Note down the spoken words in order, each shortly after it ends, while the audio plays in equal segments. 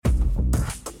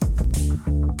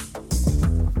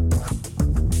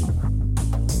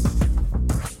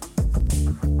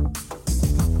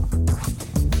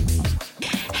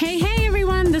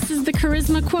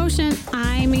Charisma Quotient.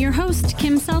 I'm your host,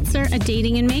 Kim Seltzer, a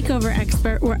dating and makeover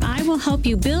expert, where I will help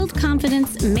you build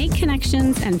confidence, make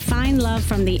connections, and find love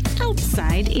from the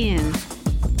outside in.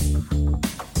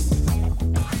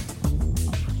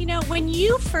 You know, when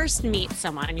you first meet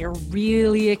someone you're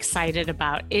really excited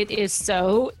about, it is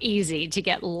so easy to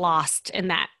get lost in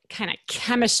that kind of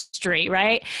chemistry,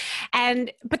 right?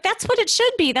 But that's what it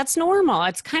should be. That's normal.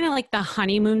 It's kind of like the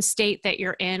honeymoon state that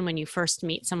you're in when you first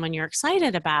meet someone you're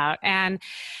excited about. And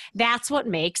that's what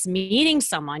makes meeting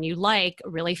someone you like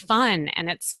really fun and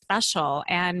it's special.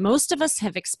 And most of us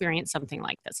have experienced something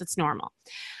like this. It's normal.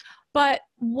 But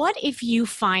what if you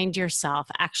find yourself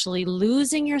actually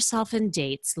losing yourself in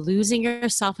dates, losing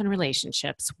yourself in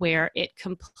relationships where it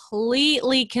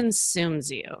completely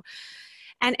consumes you?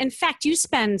 And in fact, you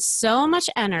spend so much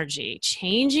energy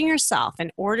changing yourself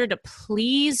in order to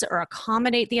please or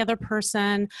accommodate the other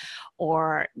person,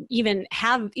 or even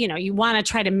have, you want to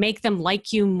try to make them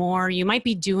like you more. You might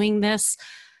be doing this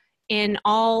in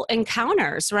all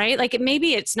encounters, right? Like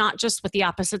maybe it's not just with the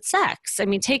opposite sex. I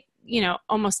mean, take,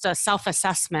 almost a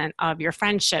self-assessment of your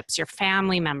friendships, your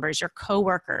family members, your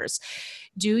coworkers.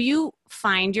 Do you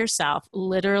find yourself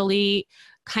literally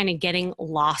kind of getting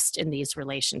lost in these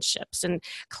relationships? And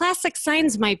classic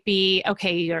signs might be,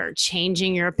 okay, you're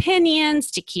changing your opinions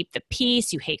to keep the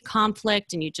peace. You hate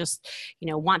conflict and you just,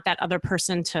 want that other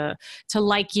person to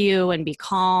like you and be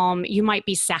calm. You might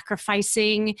be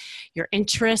sacrificing your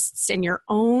interests and your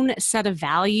own set of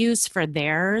values for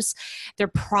theirs. Their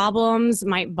problems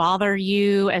might bother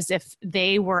you as if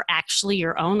they were actually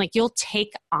your own. Like you'll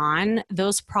take on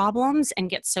those problems and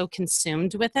get so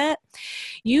consumed with it.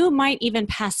 You might even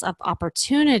pass up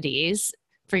opportunities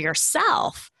for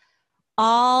yourself,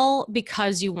 all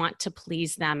because you want to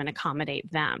please them and accommodate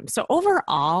them. So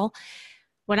overall,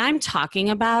 what I'm talking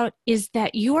about is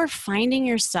that you are finding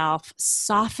yourself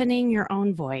softening your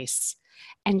own voice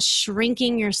and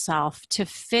shrinking yourself to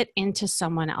fit into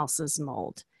someone else's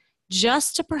mold,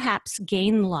 just to perhaps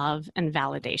gain love and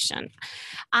validation.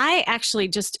 I actually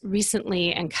just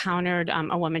recently encountered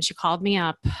a woman. She called me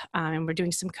up and we're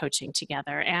doing some coaching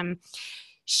together. And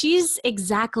she's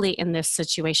exactly in this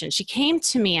situation. She came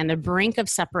to me on the brink of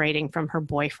separating from her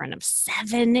boyfriend of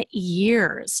 7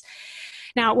 years.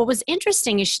 Now, what was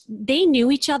interesting is they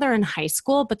knew each other in high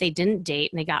school, but they didn't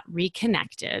date and they got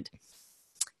reconnected.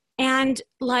 And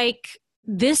like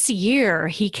this year,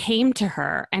 he came to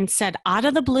her and said out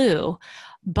of the blue,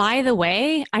 by the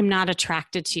way, I'm not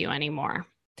attracted to you anymore.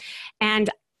 And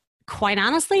quite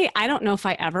honestly, I don't know if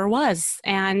I ever was.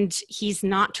 And he's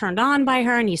not turned on by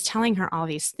her and he's telling her all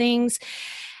these things.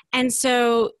 And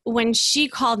so when she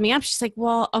called me up, she's like,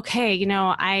 well, okay,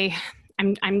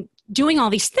 I'm doing all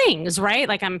these things, right?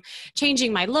 Like I'm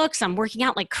changing my looks. I'm working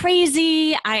out like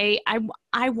crazy. I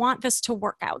want this to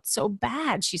work out so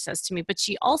bad, she says to me. But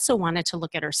she also wanted to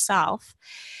look at herself,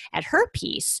 at her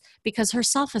piece, because her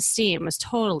self-esteem was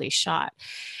totally shot.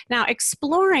 Now,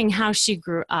 exploring how she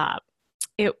grew up,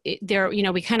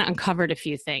 we kind of uncovered a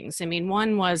few things. I mean,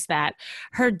 one was that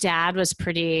her dad was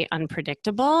pretty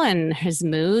unpredictable in his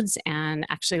moods and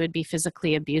actually would be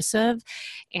physically abusive.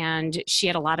 And she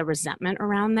had a lot of resentment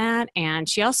around that. And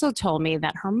she also told me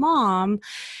that her mom,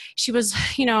 she was,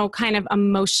 kind of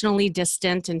emotionally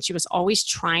distant and she was always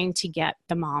trying to get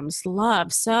the mom's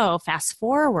love. So fast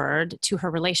forward to her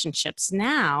relationships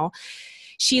now,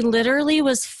 she literally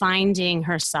was finding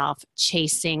herself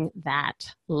chasing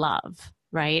that love.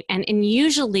 Right. And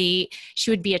usually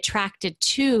she would be attracted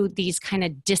to these kind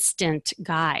of distant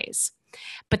guys,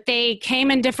 but they came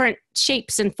in different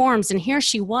shapes and forms. And here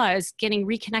she was getting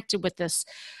reconnected with this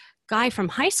guy from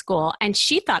high school. And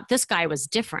she thought this guy was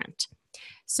different.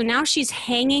 So now she's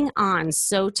hanging on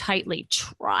so tightly,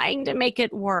 trying to make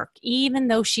it work, even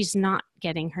though she's not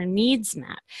getting her needs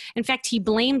met. In fact, he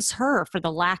blames her for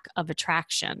the lack of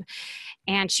attraction.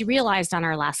 And she realized on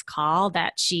our last call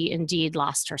that she indeed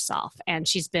lost herself. And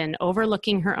she's been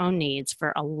overlooking her own needs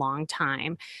for a long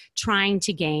time, trying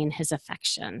to gain his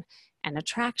affection and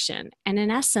attraction. And in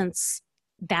essence,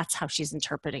 that's how she's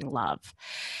interpreting love.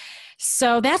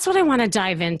 So that's what I want to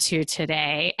dive into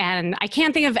today. And I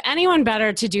can't think of anyone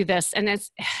better to do this. And it's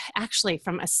actually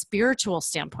from a spiritual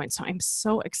standpoint. So I'm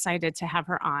so excited to have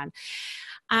her on.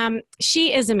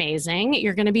 She is amazing.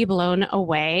 You're going to be blown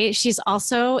away. She's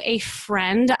also a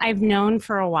friend I've known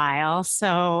for a while,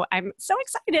 so I'm so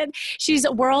excited. She's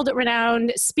a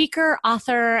world-renowned speaker,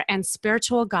 author, and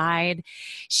spiritual guide.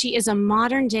 She is a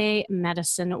modern-day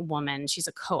medicine woman. She's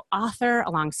a co-author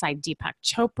alongside Deepak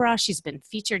Chopra. She's been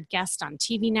featured guest on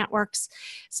TV networks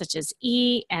such as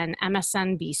E! and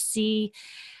MSNBC.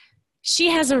 She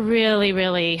has a really,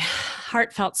 really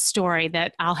heartfelt story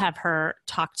that I'll have her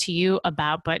talk to you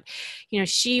about. But,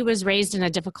 she was raised in a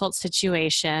difficult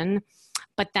situation,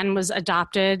 but then was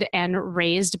adopted and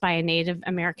raised by a Native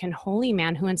American holy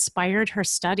man who inspired her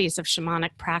studies of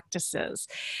shamanic practices.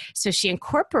 So she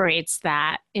incorporates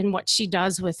that in what she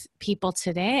does with people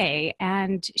today,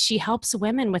 and she helps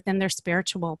women within their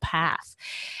spiritual path.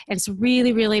 And it's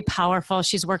really, really powerful.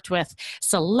 She's worked with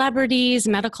celebrities,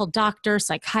 medical doctors,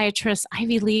 psychiatrists,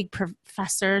 Ivy League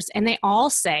professors, and they all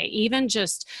say even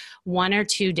just 1 or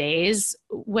 2 days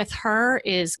with her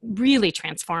is really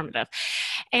transformative.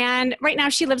 And right now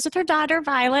she lives with her daughter,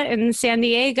 Violet, in San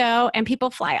Diego, and people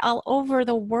fly all over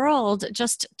the world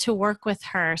just to work with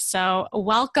her. So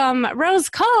welcome, Rose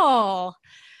Cole.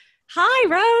 Hi,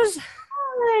 Rose.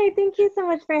 Hi, thank you so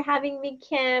much for having me,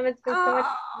 Kim. It's been so much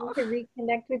Oh, fun to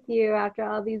reconnect with you after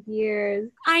all these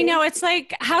years. I Thank know. It's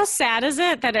like, how sad is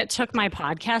it that it took my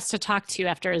podcast to talk to you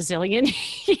after a zillion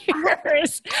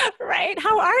years, right?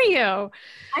 How are you?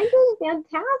 I'm doing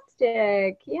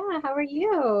fantastic. Yeah, how are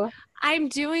you? I'm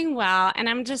doing well, and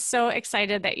I'm just so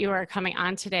excited that you are coming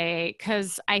on today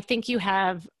because I think you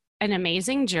have an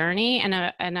amazing journey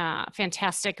and a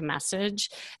fantastic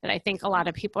message that I think a lot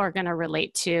of people are going to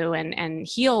relate to and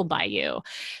heal by you.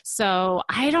 So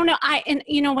I don't know.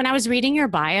 When I was reading your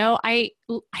bio, I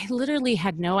literally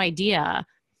had no idea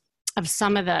of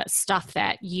some of the stuff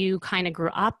that you kind of grew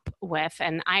up with.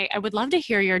 And I would love to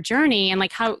hear your journey and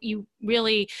like how you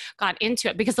really got into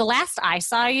it. Because the last I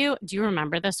saw you, do you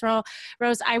remember this,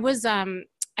 Rose? I was, I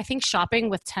think, shopping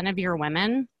with 10 of your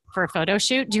women for a photo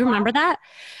shoot. Do you remember that?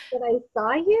 That I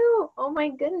saw you? Oh my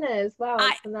goodness. Wow,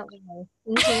 I, it's been that long.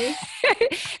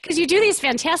 Mm-hmm. because you do these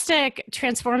fantastic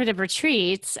transformative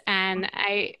retreats, and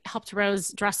I helped Rose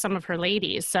dress some of her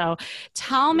ladies. So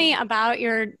tell me about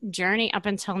your journey up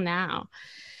until now.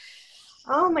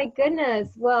 Oh my goodness.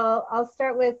 Well, I'll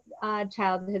start with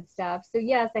childhood stuff. So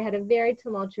yes, I had a very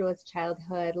tumultuous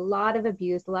childhood, a lot of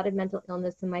abuse, a lot of mental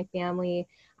illness in my family.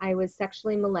 I was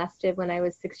sexually molested when I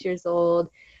was 6 years old.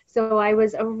 So I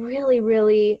was a really,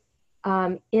 really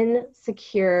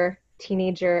insecure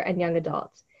teenager and young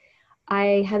adult.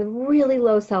 I had really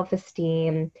low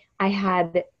self-esteem. I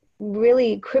had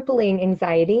really crippling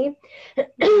anxiety.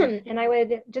 And I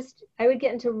would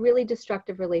get into really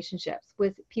destructive relationships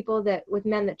with with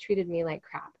men that treated me like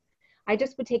crap. I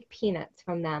just would take peanuts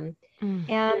from them. Mm.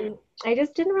 And I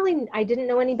didn't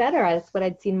know any better. That's what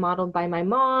I'd seen modeled by my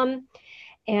mom.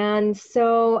 And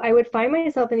so I would find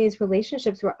myself in these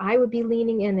relationships where I would be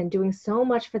leaning in and doing so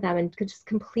much for them and just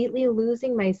completely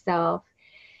losing myself.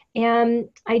 And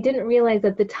I didn't realize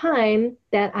at the time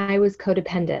that I was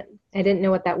codependent. I didn't know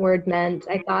what that word meant.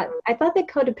 I thought that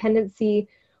codependency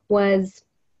was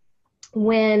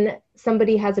when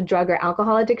somebody has a drug or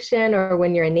alcohol addiction, or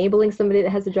when you're enabling somebody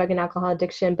that has a drug and alcohol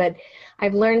addiction. But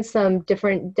I've learned some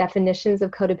different definitions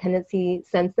of codependency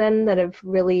since then that have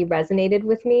really resonated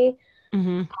with me.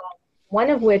 Mm-hmm. One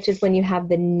of which is when you have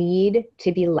the need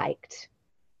to be liked.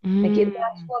 Like an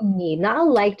actual need, not a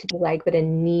like to be liked, but a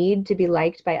need to be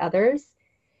liked by others.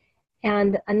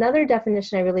 And another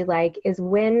definition I really like is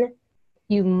when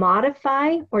you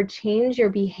modify or change your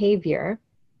behavior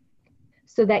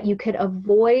so that you could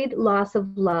avoid loss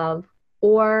of love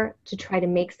or to try to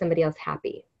make somebody else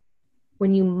happy.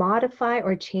 When you modify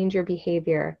or change your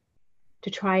behavior to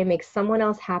try and make someone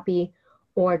else happy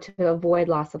or to avoid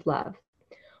loss of love.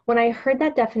 When I heard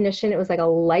that definition, it was like a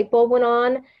light bulb went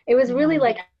on. It was really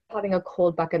like having a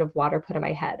cold bucket of water put on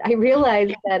my head. I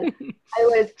realized that I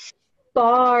was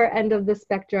far end of the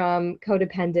spectrum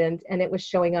codependent, and it was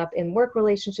showing up in work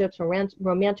relationships,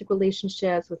 romantic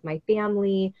relationships with my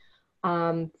family,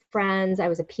 friends. I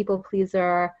was a people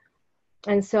pleaser.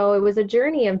 And so it was a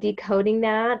journey of decoding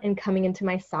that and coming into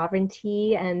my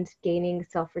sovereignty and gaining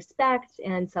self-respect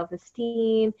and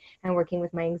self-esteem and working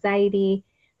with my anxiety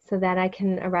so that I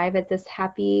can arrive at this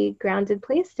happy, grounded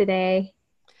place today.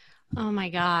 Oh my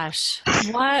gosh,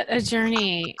 what a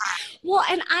journey. Well,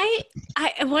 and I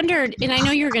wondered, and I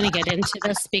know you're going to get into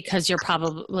this because you're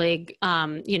probably,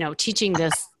 teaching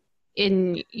this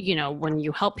in, when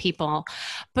you help people,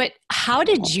 but how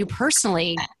did you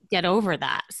personally get over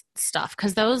that stuff?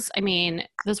 Because those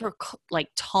were like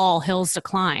tall hills to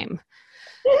climb.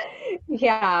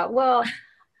 Yeah, well,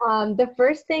 the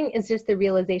first thing is just the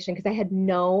realization, because I had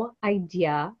no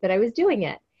idea that I was doing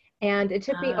it. And it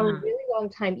took me a really long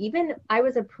time. Even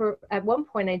at one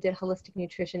point I did holistic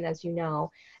nutrition, as you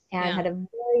know, and had a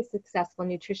very successful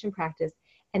nutrition practice.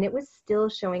 And it was still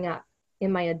showing up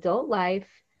in my adult life.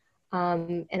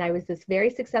 And I was this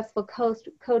very successful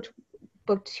coach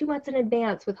booked 2 months in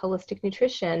advance with holistic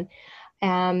nutrition.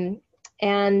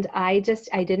 And I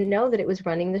didn't know that it was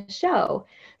running the show.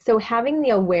 So having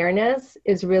the awareness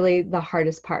is really the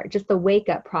hardest part, just the wake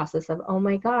up process of, oh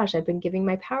my gosh, I've been giving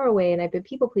my power away and I've been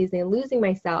people pleasing and losing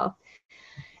myself.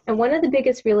 And one of the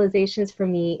biggest realizations for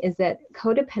me is that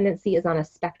codependency is on a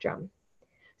spectrum.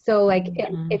 So like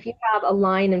if you have a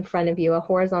line in front of you, a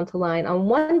horizontal line, on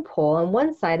one pole, on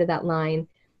one side of that line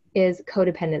is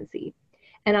codependency.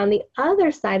 And on the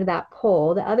other side of that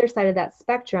pole, the other side of that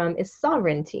spectrum is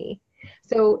sovereignty.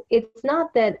 So it's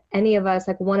not that any of us,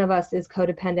 like one of us is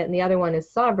codependent and the other one is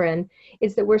sovereign.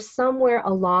 It's that we're somewhere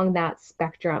along that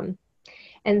spectrum.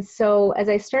 And so as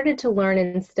I started to learn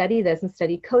and study this and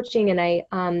study coaching, and I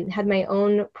had my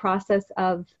own process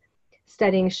of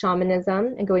studying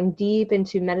shamanism and going deep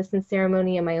into medicine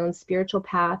ceremony and my own spiritual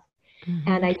path.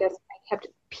 And I kept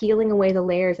peeling away the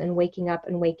layers and waking up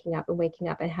and waking up and waking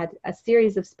up, and had a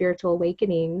series of spiritual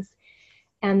awakenings,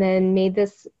 and then made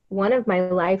this one of my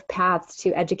life paths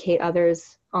to educate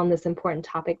others on this important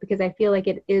topic, because I feel like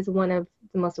it is one of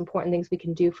the most important things we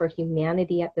can do for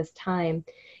humanity at this time,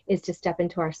 is to step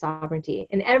into our sovereignty,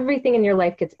 and everything in your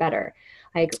life gets better.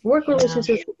 Like work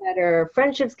relationships get better,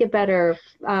 friendships get better.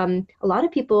 A lot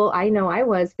of people, I know I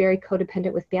was very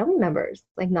codependent with family members,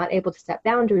 like not able to set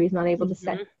boundaries, not able to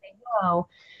say no.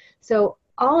 So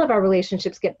all of our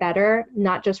relationships get better,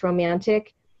 not just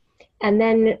romantic. And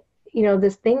then, you know,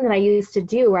 this thing that I used to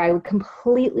do where I would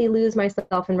completely lose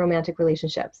myself in romantic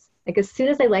relationships. Like as soon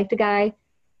as I liked a guy,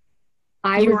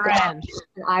 I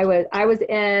was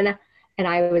in, and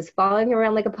I was following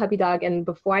around like a puppy dog. And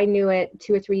before I knew it,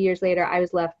 2 or 3 years later, I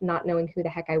was left not knowing who the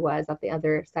heck I was at the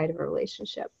other side of a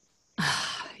relationship.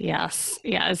 Yes.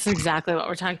 Yeah, it's exactly what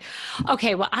we're talking.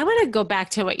 Okay. Well, I want to go back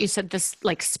to what you said, this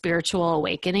like spiritual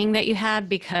awakening that you had,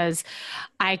 because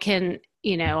I can,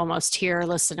 you know, almost hear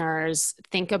listeners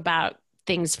think about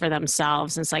things for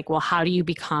themselves. And it's like, well, how do you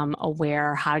become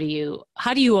aware? How do you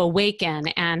awaken?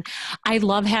 And I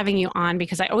love having you on,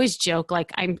 because I always joke,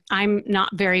 like I'm not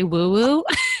very woo-woo.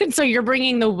 And so you're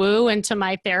bringing the woo into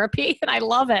my therapy, and I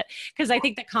love it, because I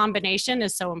think the combination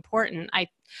is so important.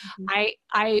 I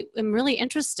am really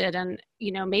interested in,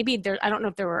 you know, maybe I don't know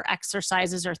if there were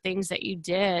exercises or things that you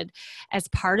did as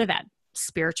part of that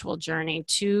spiritual journey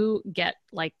to get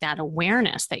like that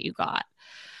awareness that you got.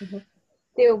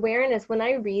 The awareness, when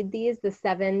I read these, the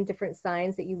 7 different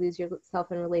signs that you lose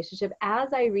yourself in a relationship,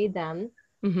 as I read them,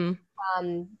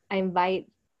 I invite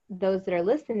those that are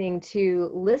listening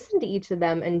to listen to each of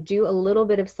them and do a little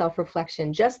bit of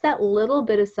self-reflection, just that little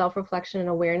bit of self-reflection and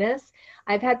awareness.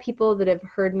 I've had people that have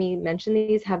heard me mention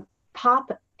these have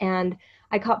pop, and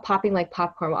I call it popping like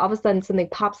popcorn. All of a sudden something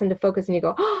pops into focus and you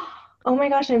go, oh my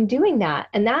gosh, I'm doing that.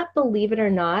 And that, believe it or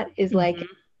not, is like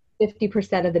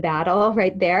 50% of the battle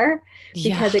right there,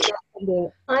 because it goes from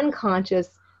being unconscious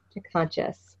to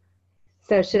conscious.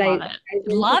 So should I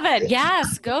love it.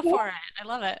 Yes, go for it. I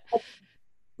love it.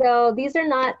 So these are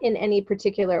not in any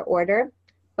particular order,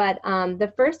 but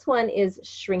the first one is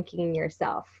shrinking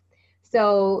yourself.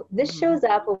 So this shows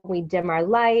up when we dim our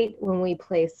light, when we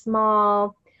play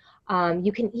small.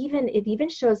 It even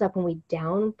shows up when we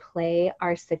downplay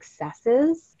our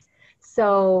successes.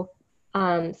 So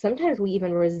sometimes we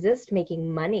even resist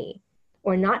making money,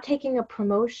 or not taking a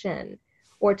promotion,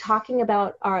 or talking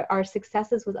about our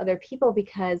successes with other people,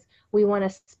 because we want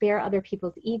to spare other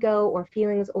people's ego or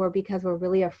feelings, or because we're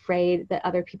really afraid that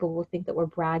other people will think that we're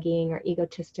bragging or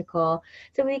egotistical.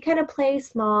 So we kind of play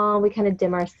small, we kind of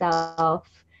dim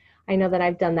ourselves. I know that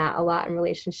I've done that a lot in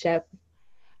relationship.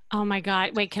 Oh my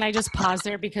God. Wait, can I just pause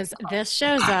there? Because this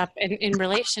shows up in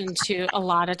relation to a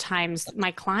lot of times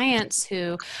my clients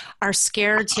who are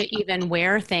scared to even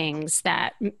wear things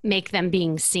that make them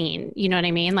being seen. You know what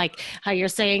I mean? Like how you're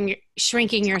saying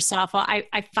shrinking yourself. Well,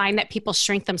 I find that people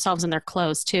shrink themselves in their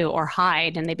clothes too, or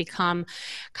hide, and they become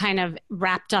kind of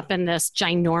wrapped up in this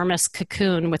ginormous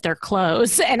cocoon with their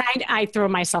clothes. And I throw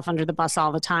myself under the bus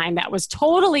all the time. That was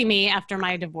totally me after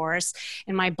my divorce,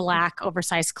 in my black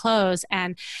oversized clothes.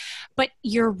 But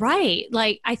you're right.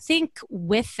 Like, I think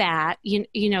with that, you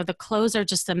know, the clothes are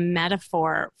just a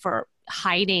metaphor for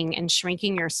hiding and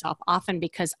shrinking yourself often,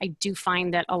 because I do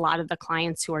find that a lot of the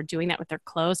clients who are doing that with their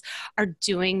clothes are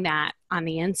doing that on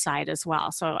the inside as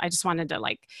well. So I just wanted to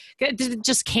it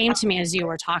just came to me as you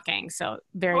were talking. So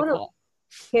very cool.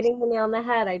 Hitting the nail on the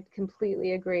head. I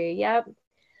completely agree. Yep.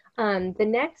 The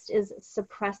next is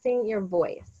suppressing your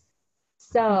voice.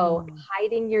 So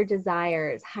hiding your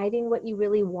desires, hiding what you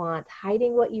really want,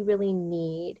 hiding what you really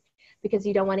need, because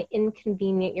you don't want to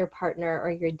inconvenience your partner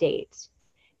or your date.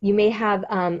 You may have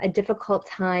a difficult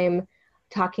time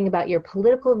talking about your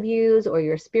political views or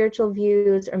your spiritual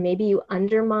views, or maybe you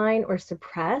undermine or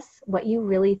suppress what you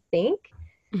really think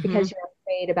because you're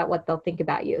afraid about what they'll think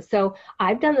about you. So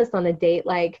I've done this on a date.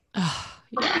 Like, Oh,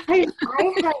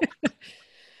 yeah.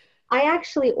 I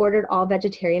actually ordered all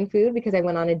vegetarian food because I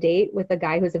went on a date with a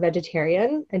guy who's a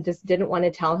vegetarian and just didn't want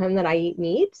to tell him that I eat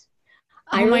meat.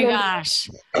 Oh my gosh.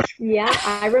 Yeah,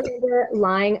 I remember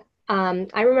lying.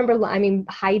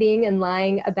 Hiding and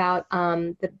lying about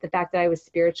the fact that I was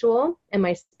spiritual and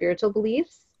my spiritual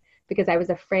beliefs, because I was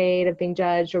afraid of being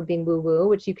judged or being woo-woo,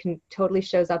 which you can totally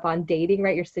shows up on dating,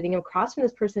 right? You're sitting across from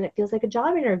this person, it feels like a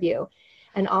job interview.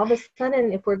 And all of a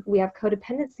sudden, if we have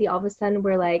codependency, all of a sudden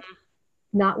we're like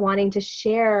not wanting to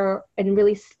share and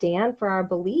really stand for our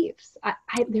beliefs.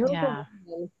 There was a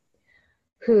woman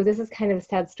who, this is kind of a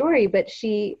sad story, but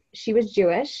she was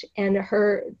Jewish, and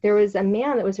there was a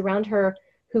man that was around her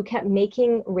who kept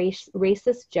making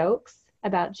racist jokes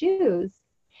about Jews,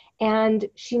 and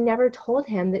she never told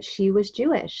him that she was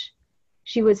Jewish.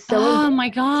 She was so oh my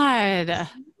God.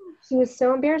 She was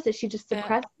so embarrassed that she just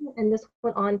suppressed it, and this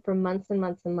went on for months and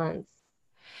months and months.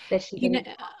 That she didn't.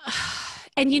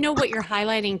 And you know what you're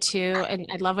highlighting too, and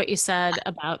I love what you said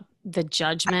about the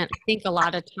judgment. I think a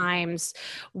lot of times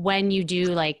when you do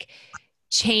like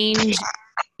change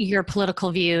your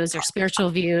political views or spiritual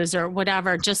views or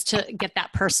whatever, just to get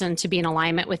that person to be in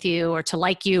alignment with you or to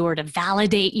like you or to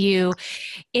validate you,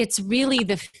 it's really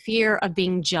the fear of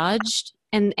being judged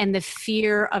and the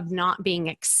fear of not being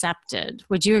accepted.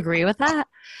 Would you agree with that?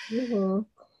 Mm-hmm.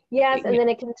 Yes, and then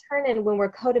it can turn in when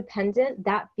we're codependent,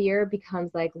 that fear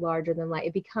becomes like larger than life.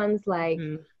 It becomes like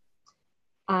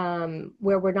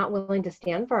where we're not willing to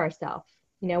stand for ourselves,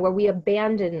 where we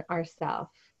abandon ourselves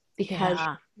because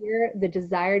the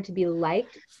desire to be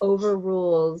liked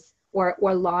overrules or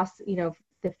loss,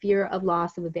 the fear of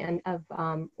loss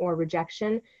or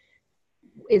rejection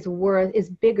is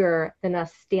bigger than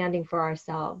us standing for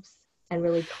ourselves and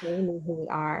really claiming who we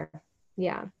are.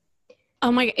 Yeah.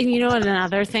 Oh my, and you know what,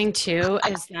 another thing too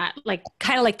is that like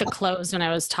kind of like the clothes when I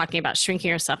was talking about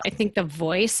shrinking yourself, I think the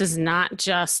voice is not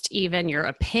just even your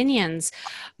opinions,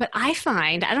 but I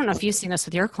don't know if you've seen this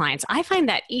with your clients, I find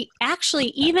that actually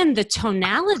even the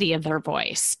tonality of their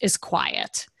voice is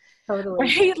quiet. Totally.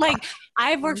 Right? Like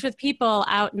I've worked with people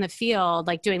out in the field,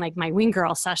 like doing like my wing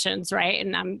girl sessions, right?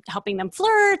 And I'm helping them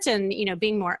flirt and,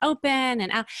 being more open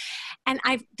and out. And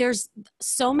there's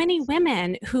so many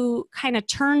women who kind of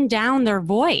turn down their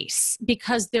voice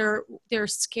because they're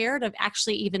scared of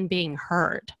actually even being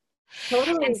heard.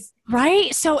 Totally.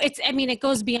 Right. So it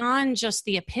goes beyond just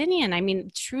the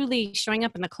opinion. Truly showing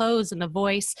up in the clothes and the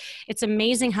voice, it's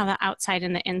amazing how the outside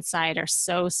and the inside are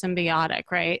so symbiotic.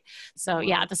 Right. So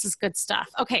yeah, this is good stuff.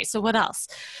 Okay. So what else?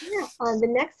 Yeah. The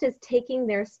next is taking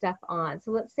their stuff on.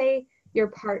 So let's say your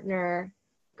partner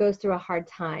goes through a hard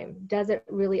time. Does it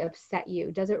really upset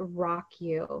you? Does it rock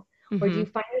you? Or do you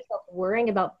find yourself worrying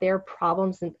about their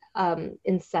problems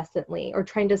incessantly or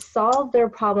trying to solve their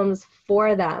problems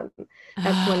for them?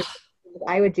 That's one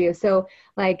I would do. So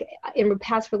like in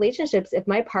past relationships, if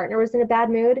my partner was in a bad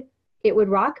mood, it would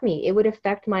rock me. It would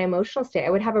affect my emotional state. I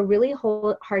would have a really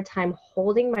hard time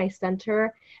holding my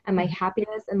center and my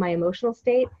happiness and my emotional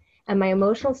state. And my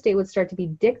emotional state would start to be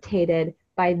dictated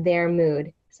by their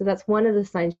mood. So that's one of the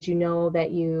signs that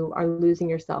you are losing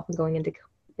yourself and going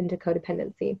into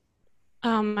codependency.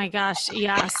 Oh my gosh.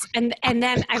 Yes. And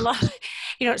then I love,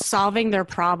 solving their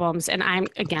problems.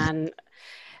 And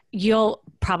you'll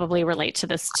probably relate to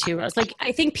this too, Rose. Like,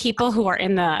 I think people who are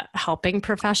in the helping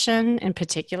profession in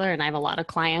particular, and I have a lot of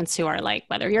clients who are like,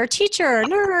 whether you're a teacher, a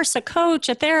nurse, a coach,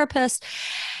 a therapist,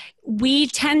 we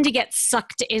tend to get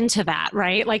sucked into that,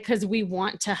 right? Like, because we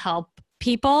want to help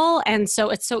people. And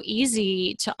so it's so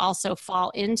easy to also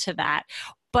fall into that.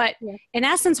 But in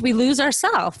essence, we lose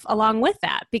ourselves along with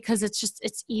that because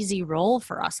it's easy role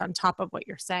for us on top of what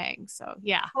you're saying. So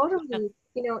yeah. Totally.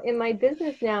 In my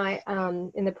business now,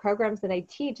 in the programs that I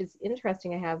teach, it's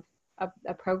interesting. I have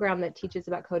a program that teaches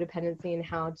about codependency and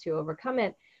how to overcome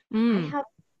it. I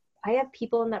have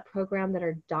people in that program that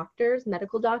are doctors,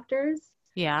 medical doctors,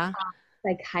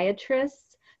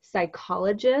 psychiatrists,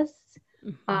 psychologists,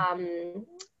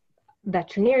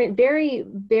 veterinarian, very,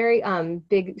 very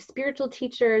big spiritual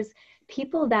teachers,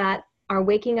 people that are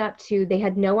waking up to, they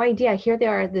had no idea, here they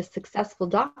are, this successful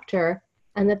doctor,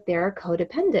 and that they're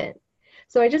codependent.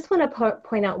 So I just want to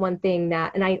point out one thing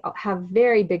and I have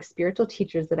very big spiritual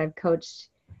teachers that I've coached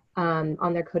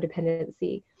on their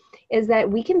codependency, is that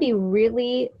we can be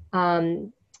really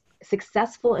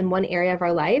successful in one area of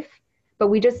our life, but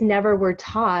we just never were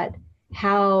taught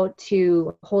how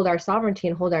to hold our sovereignty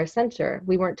and hold our center.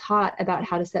 We weren't taught about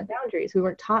how to set boundaries. We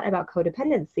weren't taught about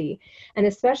codependency. And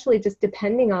especially just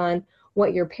depending on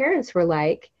what your parents were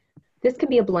like, this could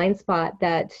be a blind spot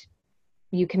that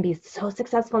you can be so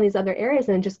successful in these other areas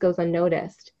and it just goes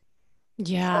unnoticed.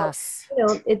 Yes.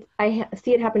 So, I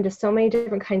see it happen to so many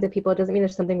different kinds of people. It doesn't mean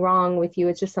there's something wrong with you.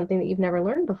 It's just something that you've never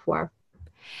learned before.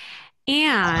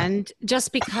 And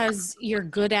just because you're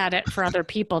good at it for other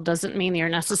people doesn't mean you're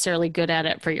necessarily good at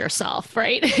it for yourself,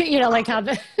 right? Like how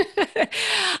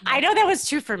I know that was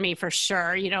true for me for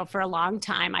sure. For a long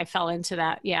time I fell into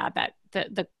that. Yeah. That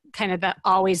the kind of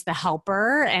always the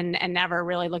helper and never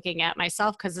really looking at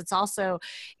myself, because it's also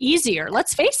easier.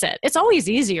 Let's face it. It's always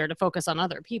easier to focus on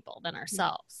other people than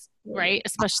ourselves, right?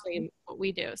 Especially in what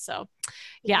we do. So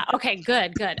yeah. Okay,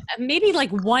 good. Maybe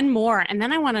like one more. And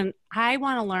then I want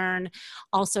to learn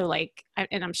also, like,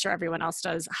 and I'm sure everyone else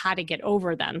does, how to get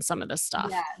over then some of this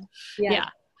stuff. Yeah.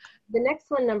 The next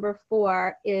one, number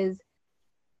 4, is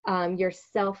your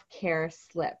self-care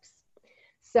slips.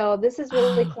 So this is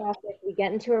really classic. We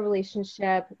get into a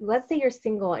relationship. Let's say you're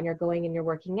single and you're going and you're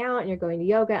working out and you're going to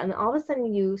yoga, and all of a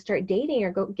sudden you start dating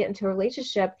or get into a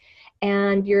relationship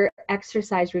and your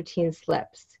exercise routine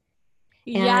slips.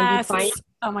 And yes.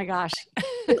 Oh my gosh.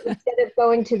 Instead of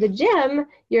going to the gym,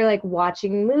 you're like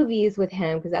watching movies with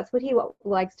him because that's what he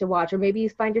likes to watch. Or maybe you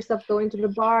find yourself going to the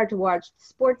bar to watch the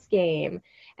sports game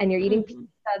and you're eating pizza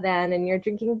then and you're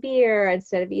drinking beer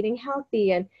instead of eating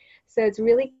healthy. And so it's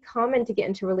really common to get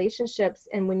into relationships,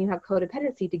 and when you have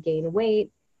codependency, to gain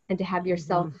weight and to have your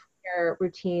self-care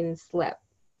routine slip.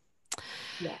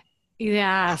 Yeah.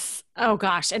 Yes. Oh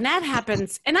gosh. And that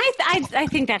happens. And I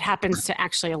think that happens to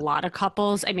actually a lot of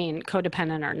couples. I mean,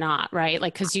 codependent or not, right?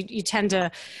 Like, cause you tend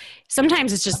to,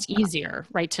 sometimes it's just easier,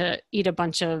 right, to eat a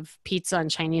bunch of pizza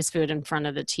and Chinese food in front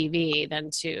of the TV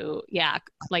than to,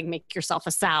 like make yourself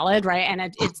a salad, right?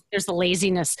 And there's the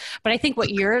laziness. But I think what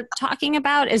you're talking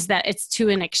about is that it's to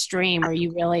an extreme where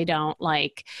you really don't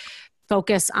like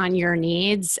focus on your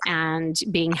needs and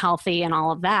being healthy and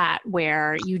all of that,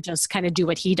 where you just kind of do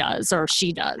what he does or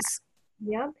she does.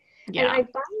 Yeah. And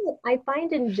I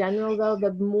find in general, though,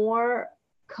 the more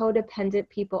codependent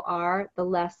people are, the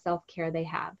less self-care they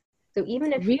have. So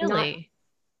even if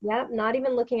not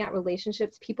even looking at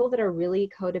relationships, people that are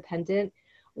really codependent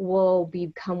will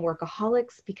become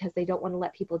workaholics because they don't want to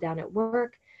let people down at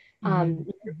work.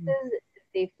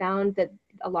 They found that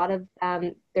a lot of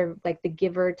they're like the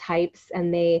giver types,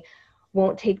 and they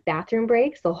won't take bathroom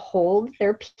breaks. They'll hold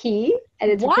their pee,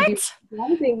 and it's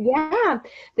amazing. Yeah,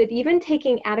 that even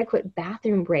taking adequate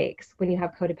bathroom breaks when you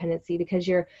have codependency, because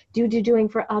you're doing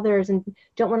for others and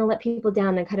don't want to let people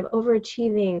down and kind of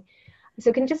overachieving.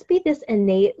 So it can just be this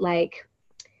innate like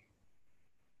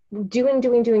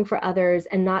doing for others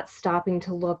and not stopping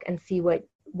to look and see what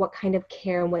kind of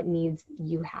care and what needs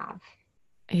you have.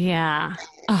 Yeah.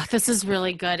 Oh, this is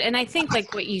really good. And I think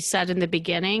like what you said in the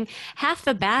beginning, half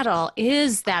the battle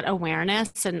is that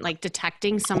awareness and like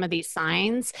detecting some of these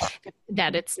signs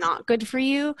that it's not good for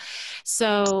you.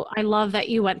 So I love that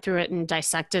you went through it and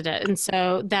dissected it. And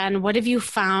so then what have you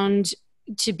found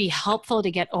to be helpful to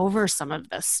get over some of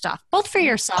this stuff, both for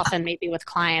yourself and maybe with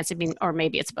clients? I mean, or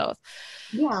maybe it's both.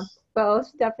 Yeah,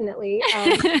 both, definitely.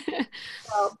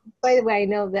 Well, by the way, I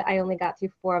know that I only got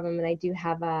through 4 of them, and I do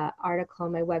have an article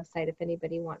on my website if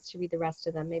anybody wants to read the rest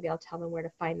of them. Maybe I'll tell them where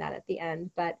to find that at the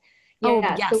end. But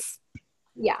yes.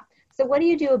 So what do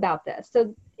you do about this?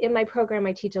 So in my program,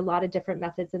 I teach a lot of different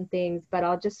methods and things, but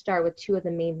I'll just start with 2 of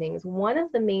the main things. One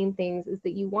of the main things is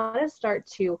that you want to start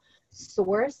to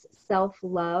source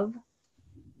self-love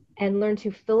and learn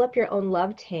to fill up your own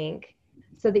love tank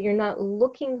so that you're not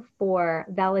looking for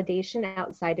validation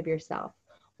outside of yourself.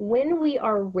 When we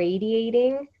are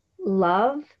radiating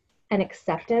love and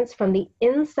acceptance from the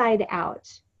inside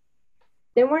out,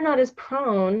 then we're not as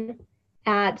prone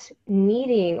at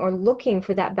needing or looking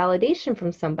for that validation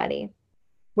from somebody.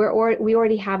 We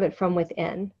already have it from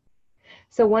within.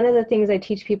 So one of the things I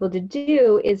teach people to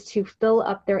do is to fill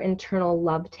up their internal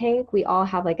love tank. We all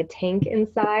have like a tank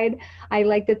inside, I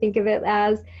like to think of it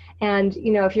as. And,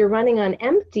 if you're running on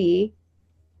empty,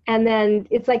 and then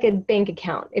it's like a bank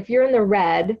account. If you're in the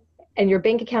red and your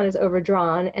bank account is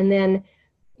overdrawn, and then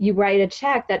you write a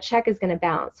check, that check is going to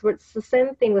bounce. It's the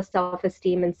same thing with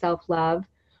self-esteem and self-love.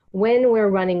 When we're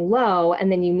running low,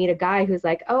 and then you meet a guy who's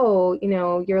like, oh,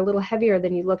 you're a little heavier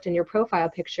than you looked in your profile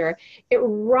picture, it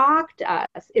rocks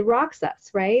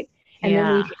us, right? And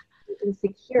then we feel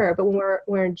insecure. But when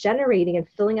we're generating and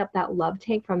filling up that love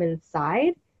tank from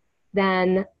inside,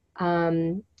 then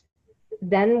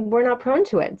then we're not prone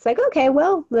to it. It's like, okay,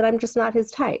 well, then I'm just not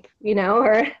his type,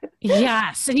 or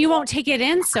Yes, and you won't take it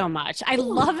in so much. I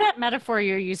love that metaphor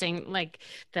you're using, like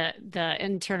the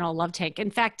internal love tank.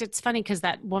 In fact, it's funny because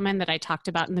that woman that I talked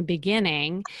about in the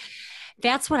beginning,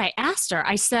 that's what I asked her.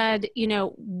 I said,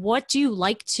 what do you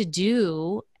like to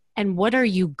do and what are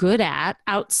you good at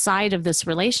outside of this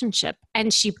relationship?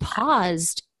 And she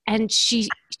paused and she's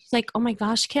like, oh my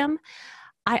gosh, Kim,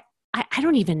 I, I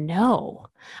don't even know.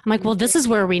 I'm like, well, this is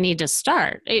where we need to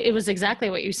start. It was exactly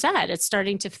what you said. It's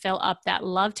starting to fill up that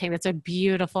love tank. That's a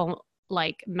beautiful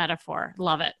metaphor.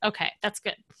 Love it. Okay. That's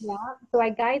good. Yeah. So I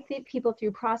guide people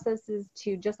through processes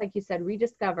to, just like you said,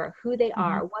 rediscover who they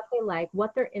are, what they like,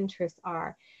 what their interests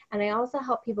are. And I also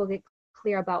help people get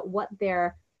clear about what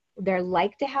their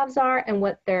like to haves are and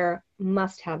what their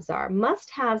must haves are. Must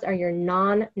haves are your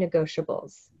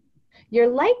non-negotiables. Your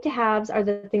like to haves are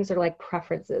the things that are like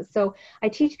preferences. So I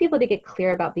teach people to get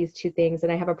clear about these two things,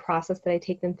 and I have a process that I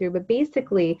take them through. But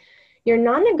basically, your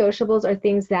non-negotiables are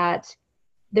things that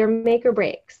they're make or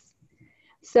breaks.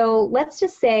 So let's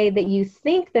just say that you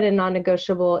think that a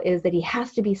non-negotiable is that he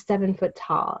has to be 7 foot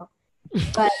tall.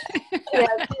 But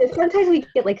sometimes we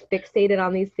get fixated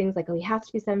on these things, like, oh, he has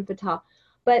to be 7 foot tall.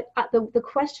 But the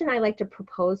question I like to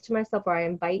propose to myself, or I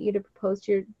invite you to propose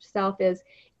to yourself, is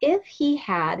if he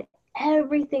had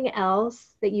everything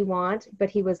else that you want, but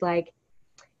he was an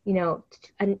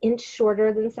inch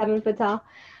shorter than 7 foot tall,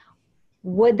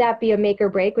 would that be a make or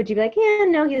break? Would you be like, yeah,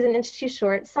 no, he's an inch too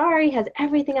short. Sorry, he has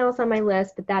everything else on my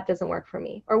list, but that doesn't work for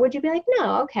me. Or would you be like,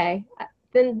 no, okay,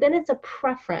 then it's a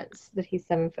preference that he's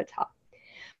 7 foot tall.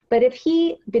 But if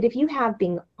you have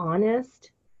being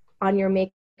honest on your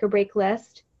make or break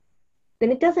list,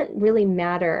 then it doesn't really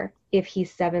matter if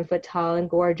he's 7 foot tall and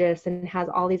gorgeous and has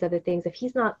all these other things. If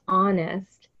he's not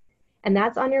honest, and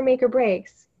that's on your make or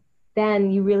breaks,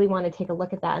 then you really want to take a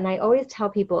look at that. And I always tell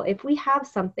people, if we have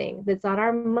something that's on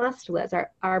our must list,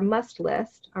 our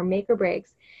make or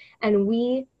breaks, and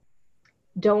we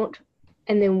don't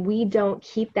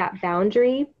keep that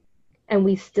boundary, and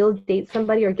we still date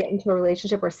somebody or get into a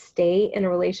relationship or stay in a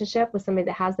relationship with somebody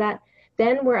that has that,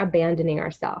 then we're abandoning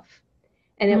ourselves,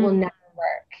 and it will never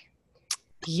work.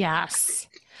 Yes.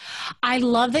 I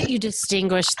love that you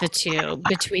distinguish the two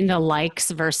between the likes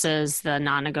versus the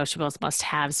non-negotiables,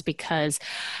 must-haves, because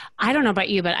I don't know about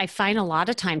you, but I find a lot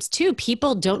of times too,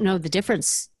 people don't know the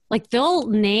difference. Like, they'll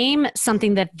name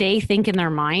something that they think in their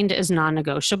mind is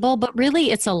non-negotiable, but really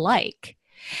it's a like.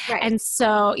 Right. And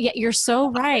so, yeah, you're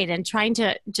so right. And trying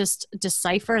to just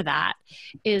decipher that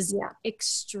is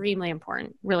extremely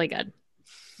important. Really good.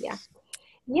 Yeah.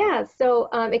 Yeah, so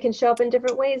it can show up in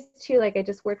different ways too. Like, I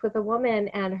just worked with a woman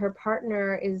and her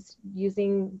partner is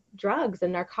using drugs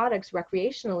and narcotics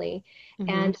recreationally,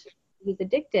 and he's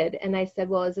addicted. And I said,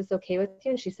 well, is this okay with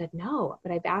you? And she said, no,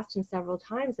 but I've asked him several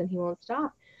times and he won't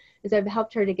stop. So I've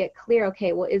helped her to get clear,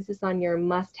 okay, well, is this on your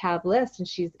must-have list?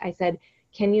 And I said,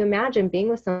 can you imagine being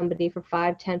with somebody for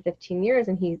 5, 10, 15 years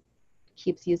and he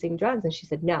keeps using drugs? And she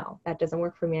said, no, that doesn't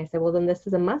work for me. I said, well, then this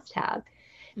is a must-have.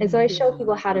 And so I show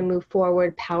people how to move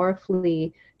forward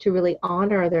powerfully to really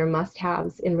honor their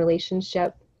must-haves in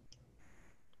relationship.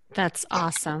 That's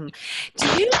awesome. Do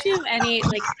you do any,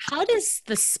 how does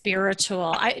the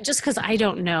spiritual, just because I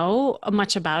don't know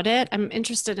much about it, I'm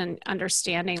interested in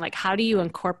understanding, how do you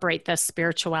incorporate the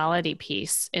spirituality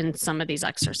piece in some of these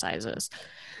exercises?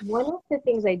 One of the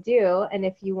things I do, and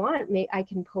if you want, I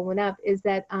can pull one up, is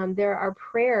that there are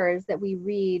prayers that we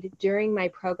read during my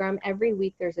program. Every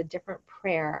week there's a different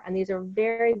prayer, and these are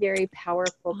very, very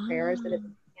powerful prayers that have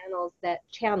been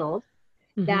channeled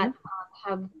that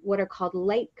have what are called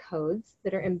light codes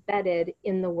that are embedded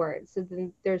in the words. So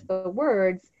then there's the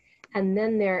words, and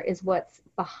then there is what's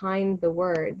behind the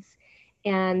words.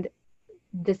 And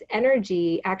this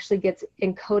energy actually gets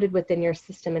encoded within your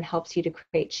system and helps you to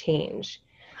create change.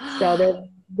 So they're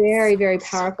very, very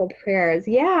powerful prayers.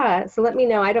 Yeah. So let me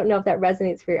know. I don't know if that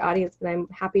resonates for your audience, but I'm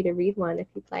happy to read one if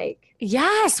you'd like.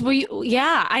 Yes.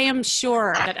 I am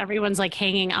sure that everyone's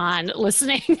hanging on,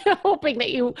 listening, hoping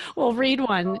that you will read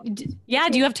one. Yeah.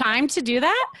 Do you have time to do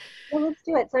that? Well, let's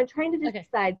do it. So I'm trying to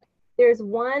decide. There's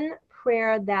one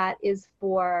prayer that is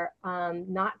for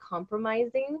not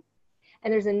compromising,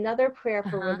 and there's another prayer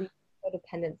for releasing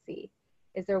codependency.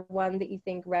 Is there one that you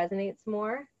think resonates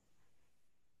more?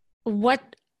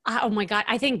 Oh my God.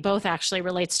 I think both actually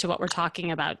relates to what we're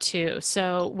talking about too.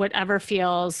 So whatever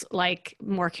feels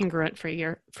more congruent for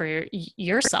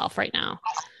yourself right now.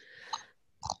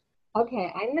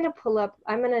 Okay. I'm going to pull up,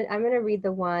 I'm going to read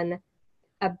the one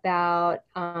about,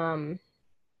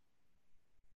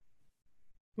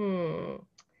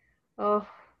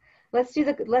 let's do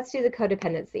the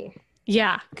codependency.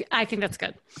 Yeah, I think that's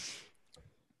good.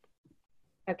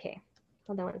 Okay,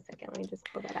 hold on 1 second. Let me just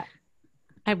pull that up.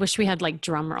 I wish we had like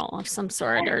drum roll of some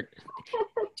sort. Or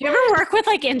do you ever work with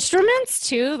like instruments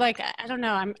too? Like, I don't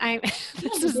know.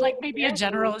 This is like maybe a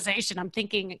generalization. I'm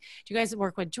thinking, do you guys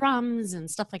work with drums and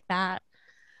stuff like that?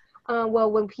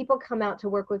 Well, when people come out to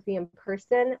work with me in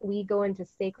person, we go into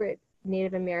sacred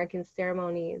Native American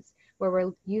ceremonies where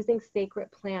we're using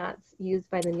sacred plants used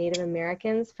by the Native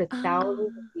Americans for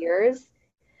thousands of years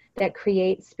that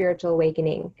create spiritual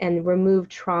awakening and remove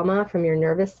trauma from your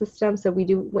nervous system. So we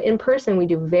do, in person, we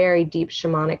do very deep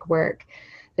shamanic work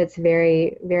that's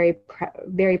very, very,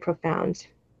 very profound.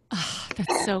 Oh,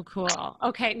 that's so cool.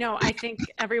 Okay, no, I think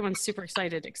everyone's super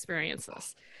excited to experience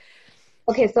this.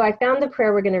 Okay, so I found the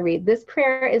prayer we're going to read. This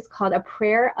prayer is called a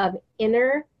prayer of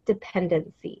inner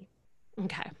dependency.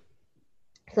 Okay.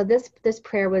 So this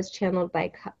prayer was channeled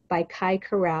by Kai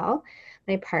Corral,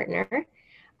 my partner,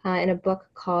 in a book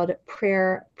called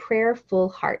Prayerful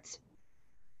Heart.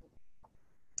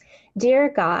 Dear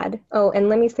God, oh, and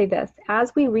let me say this,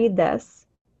 as we read this,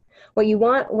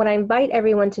 what I invite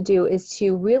everyone to do is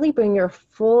to really bring your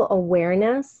full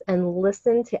awareness and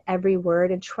listen to every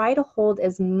word and try to hold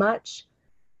as much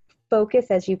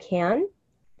focus as you can.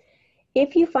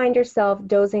 If you find yourself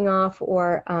dozing off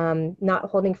or not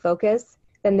holding focus,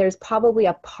 then there's probably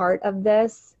a part of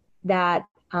this that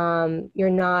has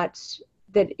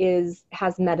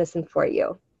medicine for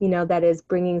you, that is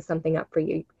bringing something up for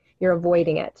you. You're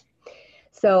avoiding it.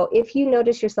 So if you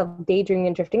notice yourself daydreaming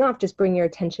and drifting off, just bring your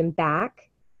attention back.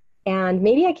 And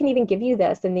maybe I can even give you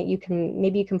this and that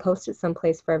maybe you can post it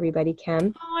someplace for everybody,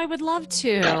 Kim. Oh, I would love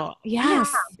to.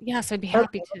 Yes. Yes, I'd be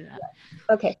happy to do that.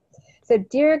 Okay. So,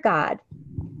 dear God,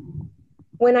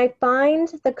 when I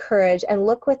find the courage and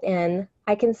look within,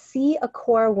 I can see a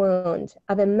core wound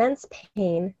of immense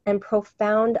pain and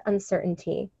profound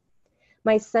uncertainty.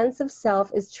 My sense of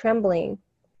self is trembling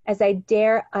as I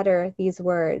dare utter these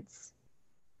words.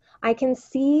 I can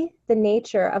see the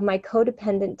nature of my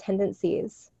codependent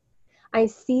tendencies. I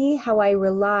see how I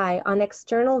rely on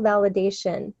external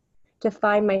validation to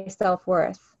find my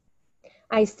self-worth.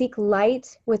 I seek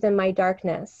light within my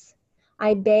darkness.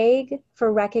 I beg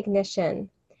for recognition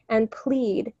and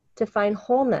plead to find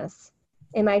wholeness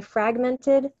in my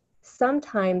fragmented,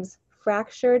 sometimes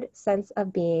fractured sense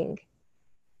of being.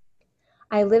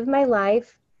 I live my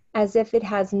life as if it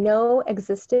has no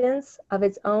existence of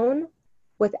its own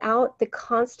without the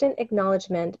constant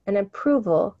acknowledgement and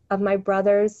approval of my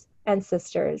brothers and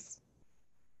sisters.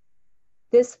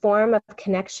 This form of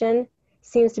connection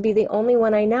seems to be the only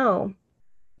one I know.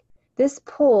 This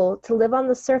pull to live on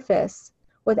the surface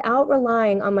without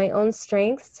relying on my own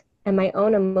strengths and my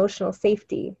own emotional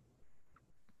safety.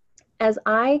 As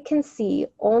I can see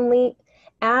only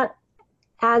as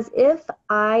if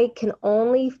I can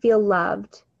only feel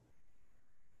loved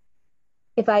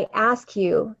if I ask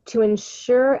you to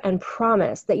ensure and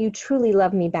promise that you truly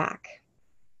love me back.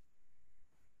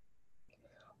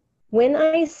 When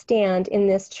I stand in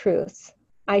this truth,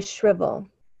 I shrivel,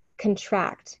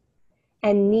 contract,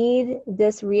 and need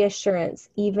this reassurance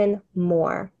even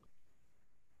more.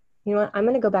 You know what? I'm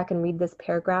going to go back and read this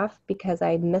paragraph because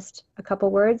I missed a couple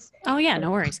words. Oh, yeah,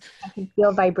 no worries. I can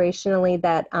feel vibrationally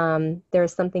that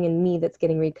there's something in me that's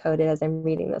getting recoded as I'm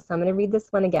reading this. So I'm going to read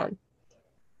this one again.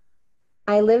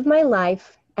 I live my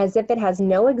life as if it has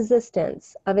no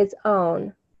existence of its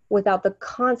own without the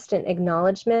constant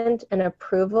acknowledgement and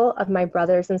approval of my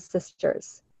brothers and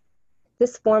sisters.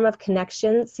 This form of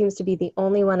connection seems to be the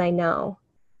only one I know.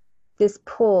 This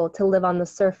pull to live on the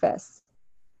surface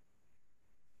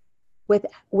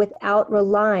without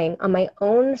relying on my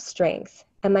own strength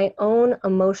and my own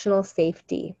emotional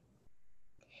safety.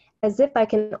 As if I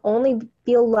can only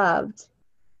feel loved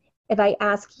if I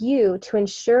ask you to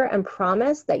ensure and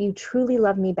promise that you truly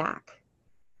love me back.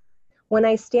 When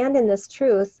I stand in this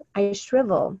truth, I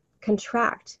shrivel,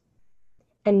 contract,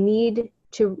 and need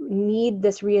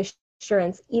this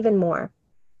reassurance even more.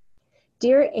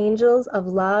 Dear angels of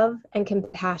love and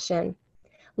compassion,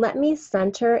 let me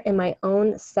center in my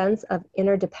own sense of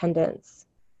interdependence,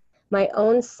 my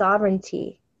own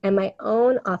sovereignty, and my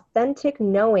own authentic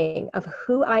knowing of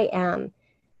who I am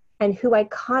and who I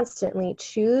constantly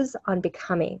choose on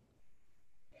becoming.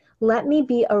 Let me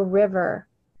be a river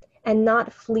and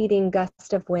not fleeting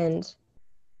gust of wind.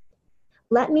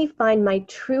 Let me find my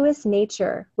truest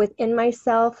nature within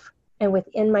myself and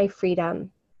within my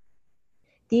freedom.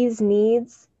 These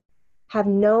needs have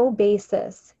no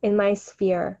basis in my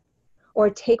sphere or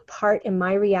take part in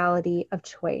my reality of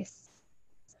choice.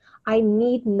 I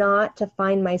need not to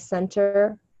find my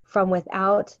center from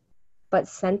without, but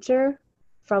center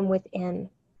from within.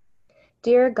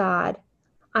 Dear God,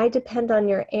 I depend on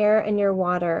your air and your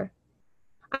water.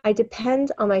 I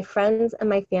depend on my friends and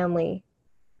my family.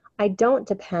 I don't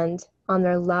depend on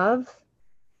their love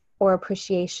or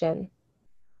appreciation.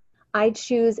 I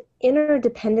choose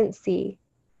interdependency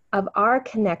of our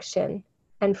connection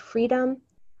and freedom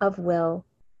of will.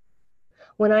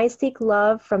 When I seek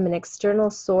love from an external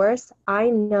source, I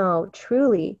know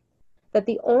truly that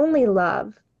the only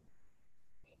love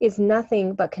is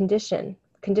nothing but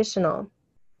conditional,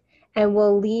 and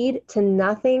will lead to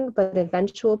nothing but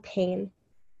eventual pain.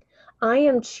 I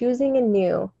am choosing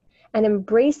anew and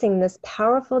embracing this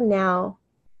powerful now.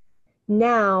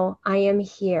 Now I am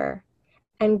here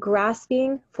and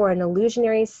grasping for an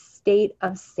illusionary state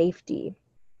of safety.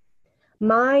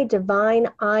 My divine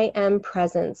I am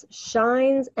presence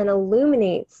shines and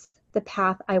illuminates the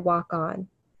path I walk on.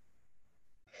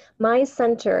 My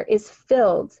center is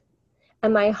filled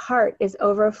and my heart is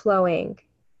overflowing.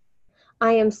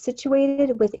 I am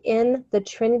situated within the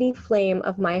Trinity flame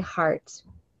of my heart.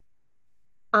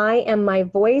 I am my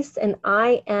voice and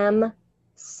I am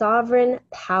sovereign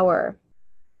power.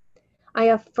 I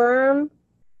affirm,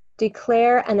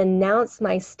 declare, and announce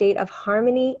my state of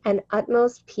harmony and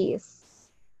utmost peace.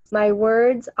 My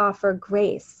words offer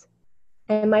grace,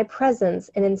 and my presence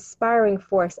an inspiring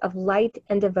force of light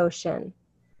and devotion.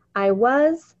 I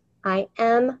was, I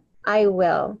am, I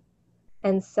will,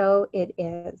 and so it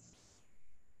is.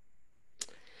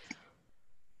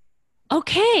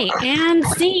 Okay, and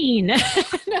scene.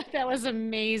 That was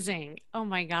amazing. Oh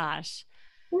my gosh.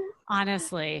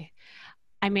 Honestly.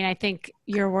 I mean, I think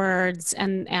your words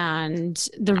and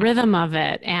the rhythm of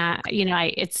it, and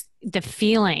it's the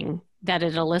feeling that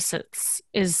it elicits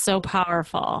is so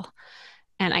powerful.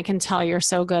 And I can tell you're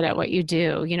so good at what you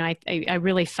do. I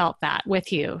really felt that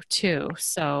with you too.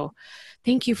 So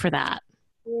thank you for that.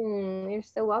 You're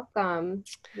so welcome.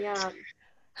 Yeah.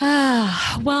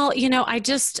 Well,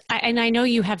 and I know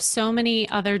you have so many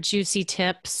other juicy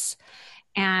tips.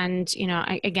 And,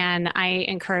 I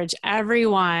encourage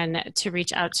everyone to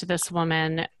reach out to this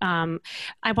woman.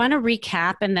 I want to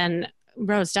recap, and then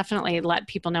Rose, definitely let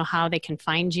people know how they can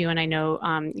find you. And I know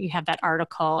you have that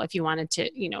article if you wanted to,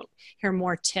 hear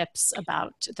more tips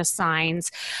about the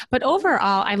signs. But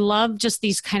overall, I love just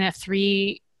these kind of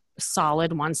three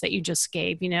solid ones that you just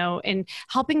gave, and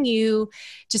helping you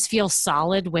just feel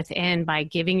solid within by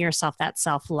giving yourself that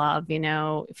self-love,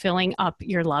 filling up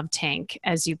your love tank,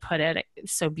 as you put it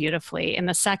so beautifully. And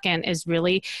the second is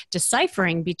really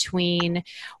deciphering between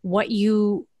what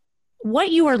you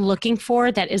are looking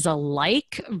for that is a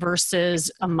like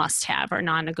versus a must-have or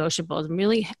non-negotiable, and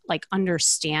really like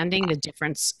understanding the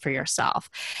difference for yourself.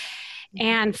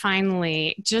 And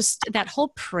finally, just that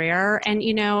whole prayer. And,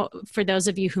 for those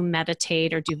of you who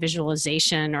meditate or do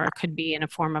visualization, or it could be in a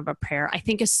form of a prayer, I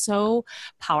think is so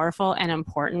powerful and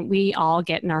important. We all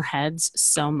get in our heads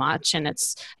so much. And I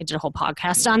did a whole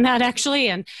podcast on that actually.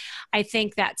 And I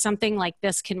think that something like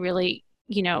this can really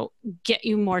get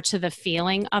you more to the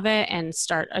feeling of it and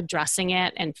start addressing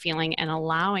it and feeling and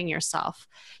allowing yourself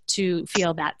to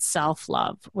feel that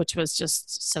self-love, which was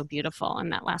just so beautiful in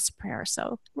that last prayer.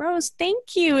 So Rose,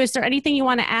 thank you. Is there anything you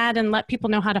want to add and let people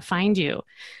know how to find you?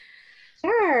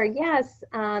 Sure. Yes.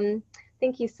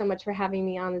 Thank you so much for having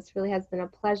me on. This really has been a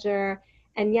pleasure.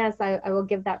 And yes, I will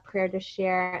give that prayer to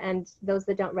share. And those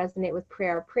that don't resonate with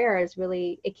prayer is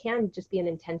really, it can just be an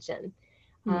intention.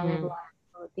 I have a lot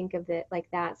of people think of it like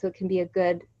that. So it can be a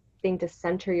good thing to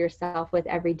center yourself with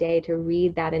every day, to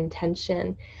read that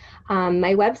intention.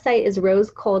 My website is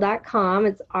rosecole.com.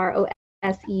 It's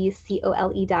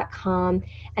ROSECOLE.com.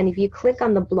 And if you click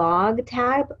on the blog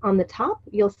tab on the top,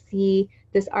 you'll see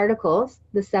this article,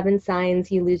 The 7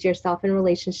 Signs You Lose Yourself in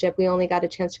Relationship. We only got a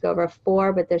chance to go over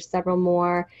 4, but there's several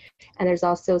more. And there's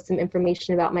also some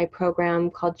information about my program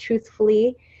called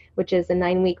Truthfully, which is a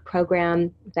 9-week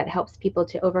program that helps people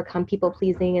to overcome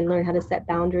people-pleasing and learn how to set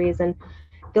boundaries and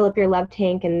fill up your love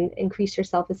tank and increase your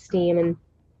self-esteem and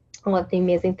all of the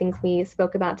amazing things we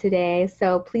spoke about today.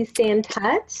 So please stay in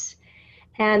touch.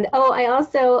 And I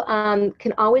also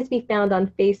can always be found on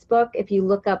Facebook. If you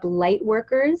look up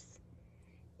Lightworkers,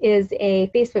 is a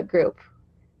Facebook group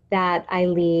that I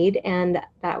lead, and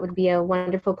that would be a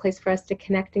wonderful place for us to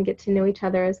connect and get to know each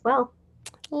other as well.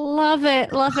 Love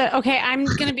it. Love it. Okay. I'm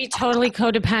going to be totally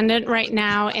codependent right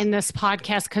now in this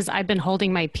podcast because I've been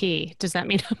holding my pee. Does that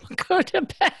mean I'm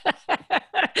codependent?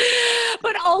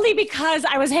 But only because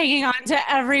I was hanging on to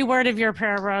every word of your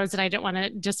prayer, Rose, and I didn't want to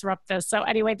disrupt this. So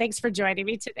anyway, thanks for joining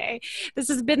me today. This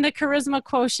has been the Charisma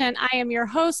Quotient. I am your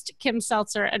host, Kim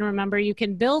Seltzer. And remember, you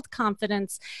can build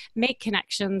confidence, make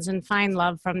connections, and find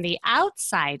love from the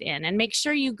outside in. And make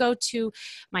sure you go to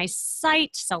my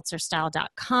site,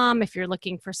 seltzerstyle.com, if you're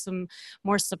looking for some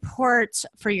more support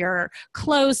for your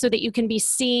clothes so that you can be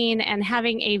seen and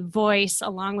having a voice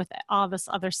along with all this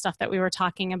other stuff that we were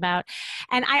talking about.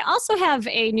 And I also have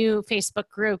a new Facebook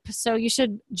group, so you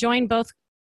should join both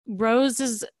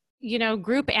Rose's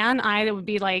group and I. That would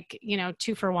be like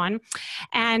 2 for 1.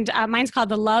 And mine's called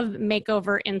the Love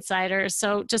Makeover Insiders.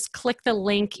 So just click the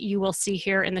link you will see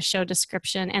here in the show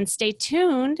description, and stay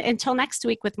tuned until next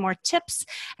week with more tips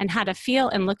on how to feel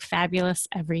and look fabulous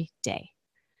every day.